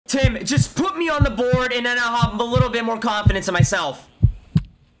Tim, just put me on the board and then I'll have a little bit more confidence in myself.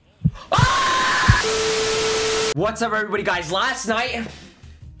 Ah! What's up, everybody, guys? Last night...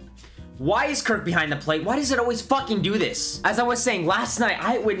 Why is Kirk behind the plate? Why does it always fucking do this? As I was saying, last night,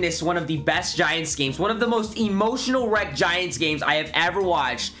 I witnessed one of the best Giants games. One of the most emotional wrecked Giants games I have ever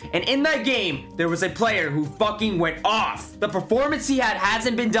watched. And in that game, there was a player who fucking went off. The performance he had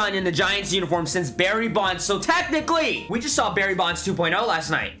hasn't been done in the Giants uniform since Barry Bonds. So technically, we just saw Barry Bonds 2.0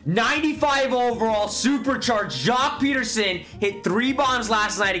 last night. 95 overall, supercharged. JOC Pederson hit 3 bombs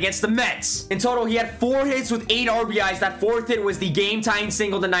last night against the Mets. In total, he had 4 hits with 8 RBIs. That 4th hit was the game-tying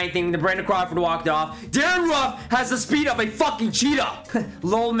single, the 9th inning. The Brandon Crawford walked off. Darren Ruff has the speed of a fucking cheetah.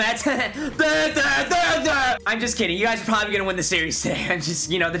 Lol, Mets. I'm just kidding. You guys are probably gonna win the series today. I'm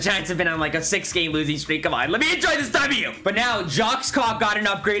just, you know, the Giants have been on like a 6-game losing streak. Come on, let me enjoy this W. But now, Joc's Cop got an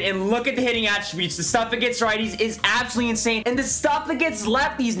upgrade, and look at the hitting attributes. The stuff against righties is absolutely insane, and the stuff against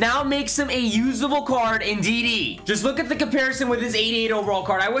lefties now makes him a usable card in DD. Just look at the comparison with his 88 overall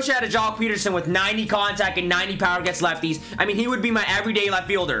card. I wish I had a JOC Pederson with 90 contact and 90 power against lefties. I mean, he would be my everyday left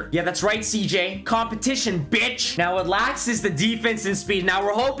fielder. Yeah, that's right, CJ. Competition, bitch. Now, what lacks is the defense and speed. Now,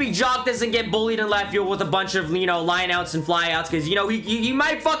 we're hoping JOC doesn't get bullied in left field with a bunch of, you know, line outs and fly outs, because, you know, he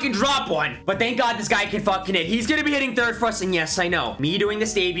might fucking drop one. But thank God this guy can fucking hit. He's gonna be hitting third for us, and yes, I know. Me doing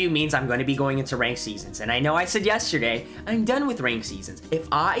this debut means I'm gonna be going into ranked seasons. And I know I said yesterday, I'm done with ranked seasons. If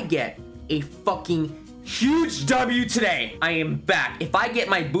I get a fucking huge W today, I am back. If I get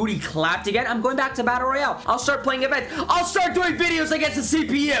my booty clapped again, I'm going back to Battle Royale. I'll start playing events. I'll start doing videos against the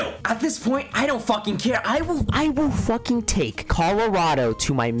CPU. At this point, I don't fucking care. I will fucking take Colorado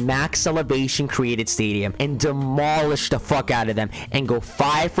to my max elevation created stadium and demolish the fuck out of them and go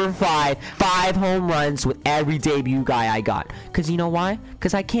 5 for 5, 5 home runs with every debut guy I got. Cause you know why?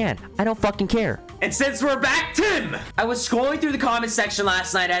 Cause I can. I don't fucking care. And since we're back, Tim! I was scrolling through the comment section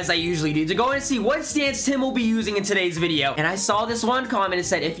last night, as I usually do, to go and see what stance Tim will be using in today's video. And I saw this one comment. It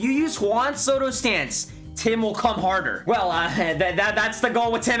said, if you use Juan Soto's stance, Tim will come harder. Well, that's the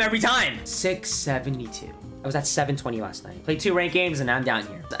goal with Tim every time. 672. I was at 720 last night. Played 2 ranked games and now I'm down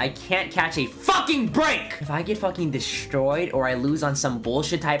here. I can't catch a fucking break. If I get fucking destroyed or I lose on some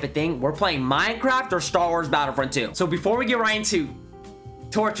bullshit type of thing, we're playing Minecraft or Star Wars Battlefront 2. So before we get right into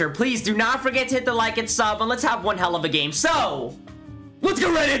torture, please do not forget to hit the like and sub, and let's have one hell of a game. So let's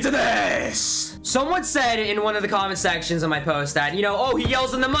get right into this. Someone said in one of the comment sections of my post that, you know, oh, he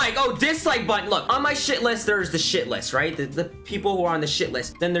yells in the mic. Oh, dislike button. Look, on my shit list, there's the shit list, right? The people who are on the shit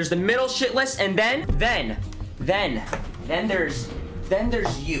list. Then there's the middle shit list, and then there's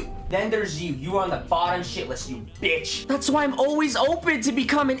you. Then there's you. You are on the bottom shit list, you bitch. That's why I'm always open to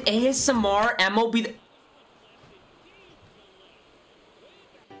become an ASMR MLB.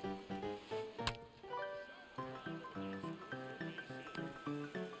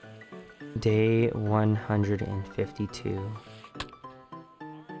 Day 152.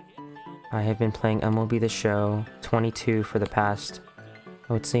 I have been playing MLB The Show 22 for the past,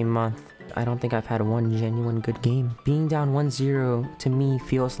 I would say, month. I don't think I've had one genuine good game. Being down 1-0 to me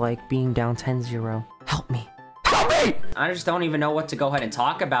feels like being down 10-0. Help me. Help me! I just don't even know what to go ahead and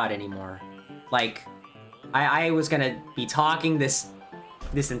talk about anymore. Like, I was gonna be talking this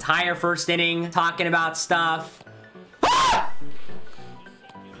entire first inning, talking about stuff.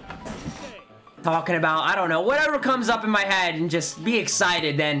 Talking about, I don't know, whatever comes up in my head and just be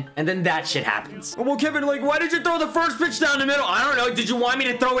excited then, and then that shit happens. Well, Kevin, like, why did you throw the first pitch down the middle? I don't know, did you want me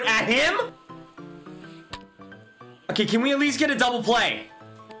to throw it at him? Okay, can we at least get a double play?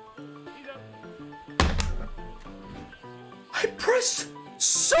 I pressed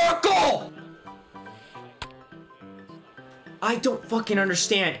circle! I don't fucking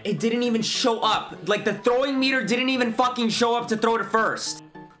understand. It didn't even show up. Like, the throwing meter didn't even fucking show up to throw to first.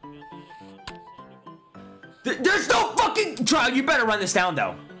 There's no fucking trial. You better run this down,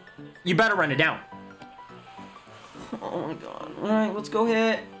 though. You better run it down. Oh my god. All right, let's go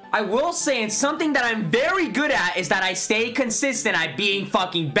hit. I will say, and something that I'm very good at is that I stay consistent at being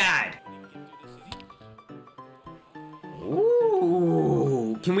fucking bad.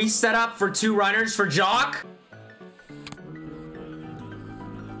 Ooh. Can we set up for 2 runners for JOC?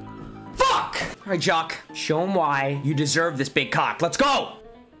 Fuck! All right, JOC. Show him why you deserve this big cock. Let's go!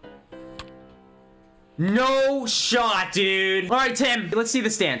 No shot, dude. All right, Tim, let's see the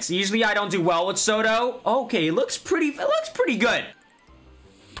stance. Usually I don't do well with Soto. Okay, it looks pretty good.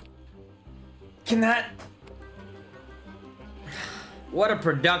 Can that... What a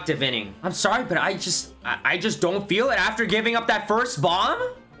productive inning. I'm sorry, but I just don't feel it after giving up that first bomb.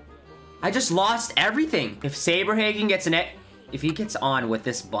 I just lost everything. If Saberhagen gets if he gets on with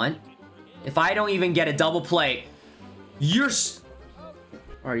this bunt, if I don't even get a double play, you're...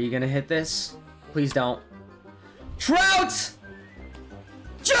 Are you gonna hit this? Please don't. Trout!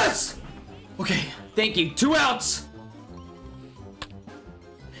 Yes! Okay, thank you. 2 outs.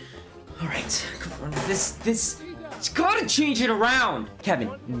 All right, come on. This gotta change it around.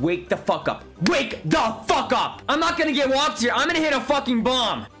 Kevin, wake the fuck up. Wake the fuck up! I'm not gonna get walked here. I'm gonna hit a fucking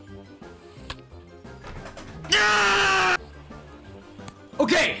bomb. Ah!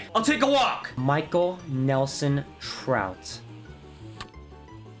 Okay, I'll take a walk. Michael Nelson Trout.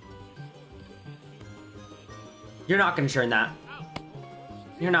 You're not gonna churn that.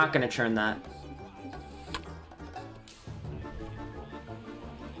 You're not gonna churn that.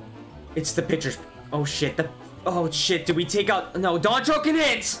 It's the pitcher's. Oh shit. Oh shit. Did we take out? No, Dontrell can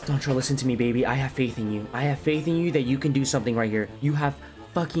hit. Dontrell, listen to me, baby. I have faith in you. I have faith in you that you can do something right here. You have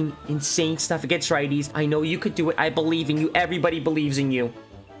fucking insane stuff against righties. I know you could do it. I believe in you. Everybody believes in you.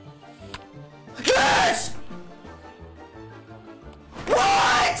 Yes!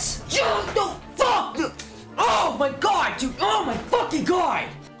 What? The fuck? Oh my god, dude. Oh my fucking god.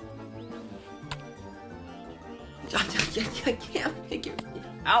 I can't figure it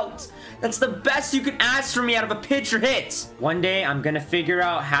out. That's the best you can ask for me out of a pitcher hit. One day, I'm gonna figure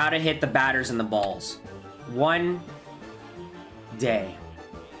out how to hit the batters and the balls. One day.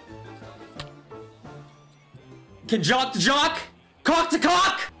 Can jock to jock? Cock to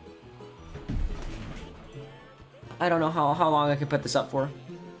cock? I don't know how long I can put this up for.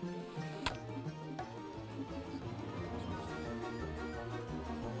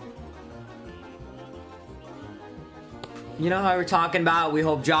 You know how we're talking about we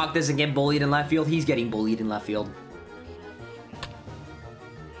hope Jock doesn't get bullied in left field? He's getting bullied in left field.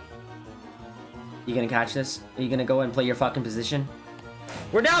 You gonna catch this? Are you gonna go and play your fucking position?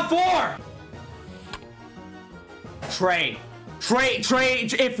 We're down 4! Trey,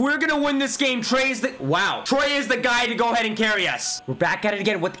 if we're gonna win this game, Trey is the guy to go ahead and carry us. We're back at it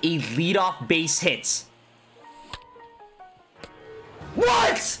again with a leadoff base hit.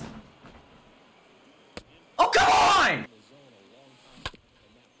 What? Oh, come on!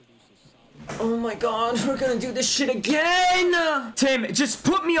 Oh my god, we're gonna do this shit again! Tim, just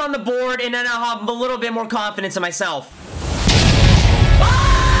put me on the board and then I'll have a little bit more confidence in myself.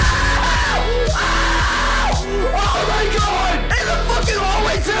 Oh my god! In the fucking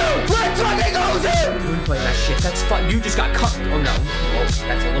hallway too! Let's fucking go, Tim! We're playing that shit. That's fun. You just got cut. Oh no. Whoa,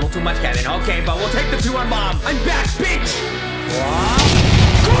 that's a little too much, Kevin. Okay, but we'll take the 2-run bomb. I'm back, bitch!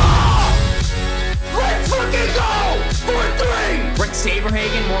 Let's fucking go! 4-3! Brett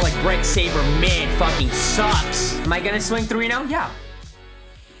Saberhagen? More like Brett Saberman fucking sucks. Am I gonna swing 3 now? Yeah.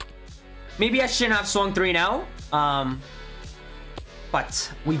 Maybe I shouldn't have swung 3 now.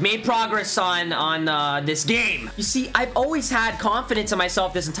 But we've made progress on this game. You see, I've always had confidence in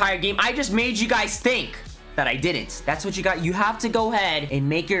myself this entire game. I just made you guys think that I didn't. That's what you got. You have to go ahead and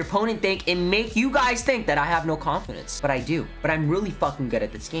make your opponent think and make you guys think that I have no confidence. But I do. But I'm really fucking good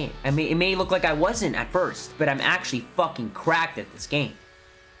at this game. It may look like I wasn't at first, but I'm actually fucking cracked at this game.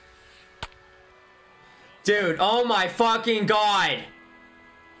 Dude, oh my fucking god.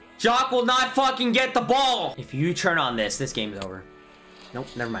 Jock will not fucking get the ball. If you turn on this game is over. Nope,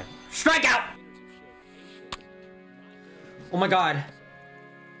 never mind. Strikeout! Oh my god.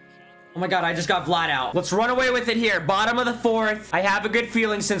 Oh my god, I just got Vlad out. Let's run away with it here. Bottom of the 4th. I have a good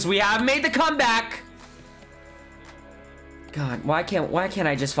feeling since we have made the comeback. God, why can't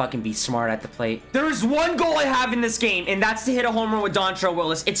I just fucking be smart at the plate? There is one goal I have in this game, and that's to hit a home run with Dontrell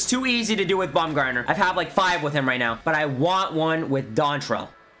Willis. It's too easy to do with Bumgarner. I've had like 5 with him right now, but I want one with Dontrell.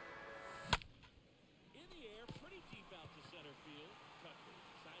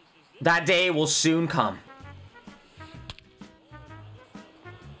 That day will soon come.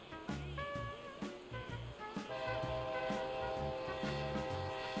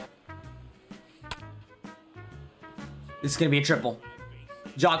 This is gonna be a triple.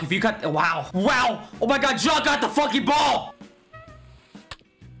 Jock, if you cut... Wow. Wow. Oh my god, Jock got the fucking ball.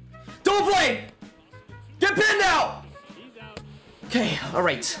 Don't play. Get pinned out. Okay, all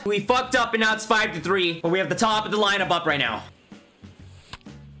right. We fucked up and now it's 5-3, but we have the top of the lineup up right now.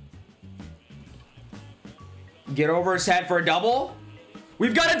 Get over his head for a double.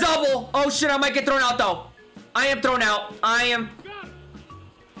 We've got a double. Oh shit, I might get thrown out though. I am thrown out. I am...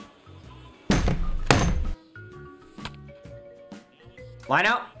 Line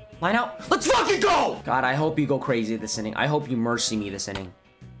out. Line out. Let's fucking go! God, I hope you go crazy this inning. I hope you mercy me this inning.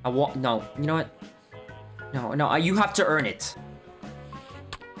 I want... No. You know what? No, you have to earn it.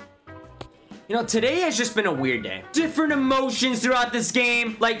 You know, today has just been a weird day. Different emotions throughout this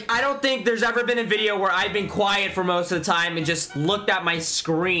game. Like, I don't think there's ever been a video where I've been quiet for most of the time and just looked at my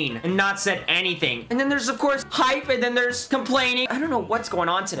screen and not said anything. And then there's, of course, hype, and then there's complaining. I don't know what's going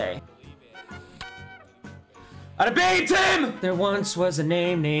on today. I'd beat him! There once was a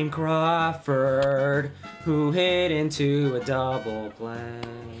name named Crawford who hit into a double play.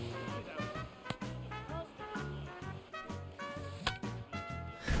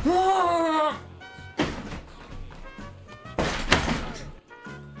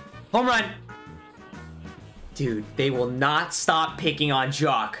 Home run. Dude, they will not stop picking on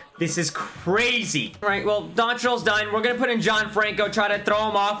JOC. This is crazy. All right, well, Dontrell's done. We're gonna put in John Franco, try to throw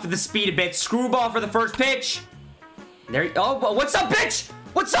him off with the speed a bit. Screwball for the first pitch. There you go. Oh, what's up, bitch?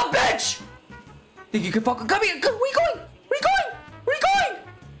 What's up, bitch? Think you can fucking come here? Where you going? Where you going? Where you going?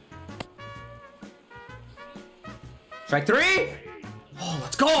 Strike three. Oh,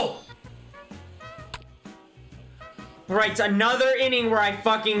 let's go. Right, another inning where I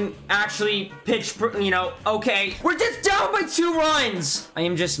fucking actually pitched, you know, okay. We're just down by 2 runs. I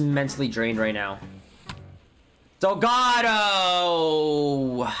am just mentally drained right now. Delgado.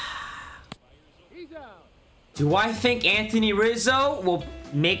 Do I think Anthony Rizzo will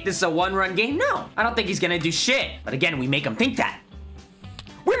make this a 1-run game? No, I don't think he's gonna do shit. But again, we make him think that.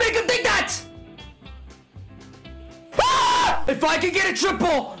 We make him think that! Ah! If I could get a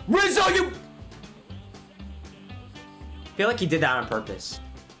triple, Rizzo, you... I feel like he did that on purpose.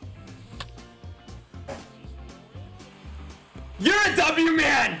 You're a W,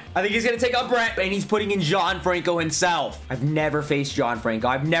 man! I think he's gonna take out Brett, and he's putting in John Franco himself. I've never faced John Franco.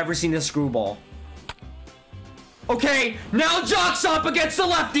 I've never seen this screwball. Okay, now JOC's up against the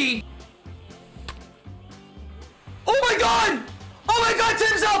lefty. Oh my god! Oh my god,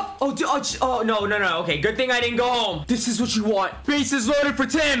 Tim's up! Oh, no. Okay, good thing I didn't go home. This is what you want. Bases loaded for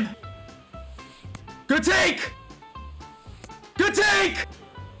Tim. Good take! Good take!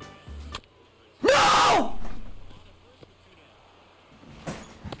 No!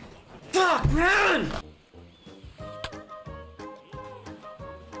 Fuck, man!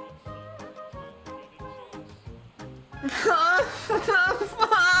 Fuck!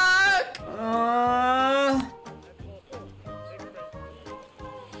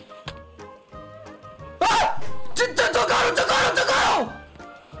 Delgado!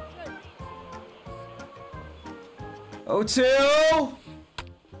 0-2.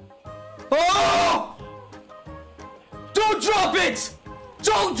 Oh! Don't drop it!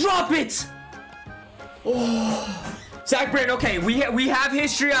 Don't drop it! Oh. Zach Britton, okay, we have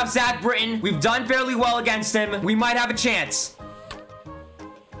history of Zach Britton. We've done fairly well against him. We might have a chance.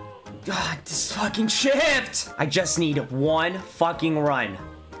 God, this fucking shift. I just need 1 fucking run.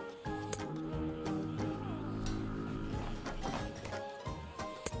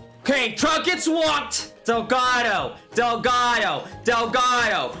 Okay, truck gets walked. Delgado.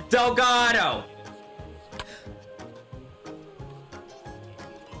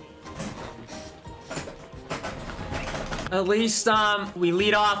 At least, we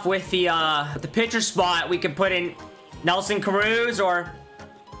lead off with the pitcher spot. We can put in Nelson Cruz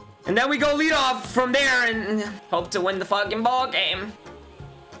and then we go lead off from there and hope to win the fucking ball game.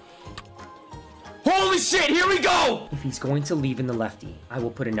 Holy shit, here we go! If he's going to leave in the lefty, I will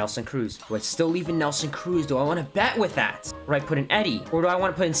put in Nelson Cruz. Do I still leave in Nelson Cruz? Do I want to bet with that? Or I put in Eddie? Or do I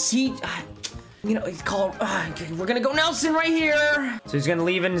want to put in C? You know, he's called... we're gonna go Nelson right here. So he's gonna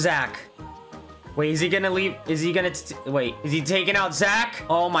leave in Zach. Wait, is he gonna leave? Is he gonna... Wait, is he taking out Zach?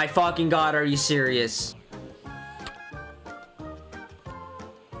 Oh my fucking god, are you serious?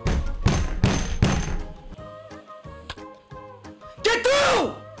 Get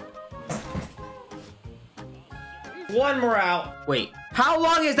through! 1 more out. Wait, how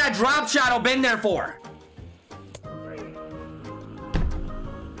long has that drop shadow been there for?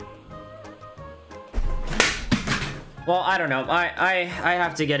 Well, I don't know. I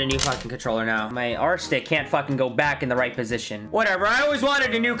have to get a new fucking controller now. My R stick can't fucking go back in the right position. Whatever. I always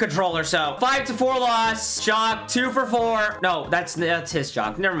wanted a new controller, so 5-4 loss. JOC 2 for 4. No, that's his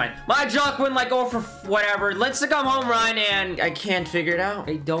JOC. Never mind. My JOC went like 0 for whatever. Let's come home run, and I can't figure it out.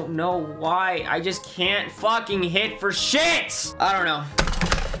 I don't know why. I just can't fucking hit for shit. I don't know.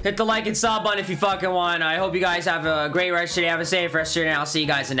 Hit the like and sub button if you fucking want. I hope you guys have a great rest of your day. Have a safe rest of your day. I'll see you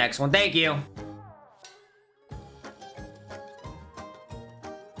guys in the next one. Thank you.